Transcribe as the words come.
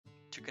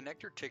To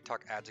connect your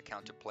TikTok ads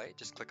account to Play,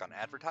 just click on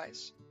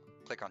Advertise,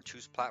 click on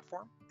Choose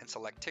Platform, and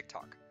select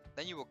TikTok.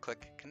 Then you will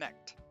click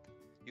Connect.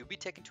 You'll be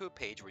taken to a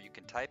page where you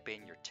can type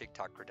in your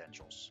TikTok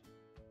credentials.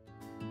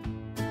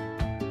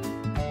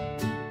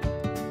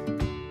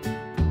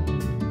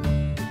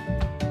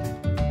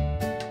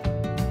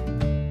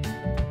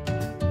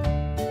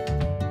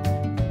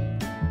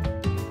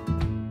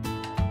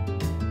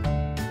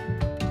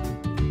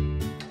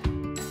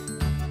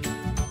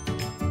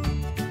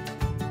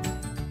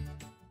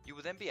 You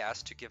will then be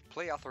asked to give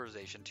Play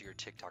authorization to your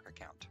TikTok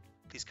account.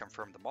 Please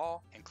confirm them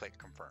all and click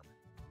Confirm.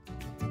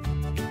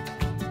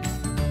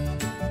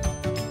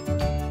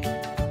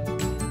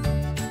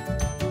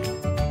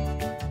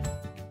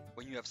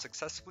 When you have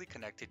successfully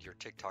connected your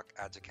TikTok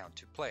ads account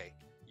to Play,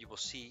 you will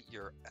see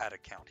your ad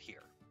account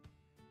here.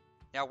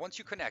 Now once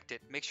you connect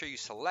it, make sure you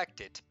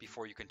select it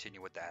before you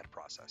continue with the ad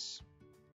process.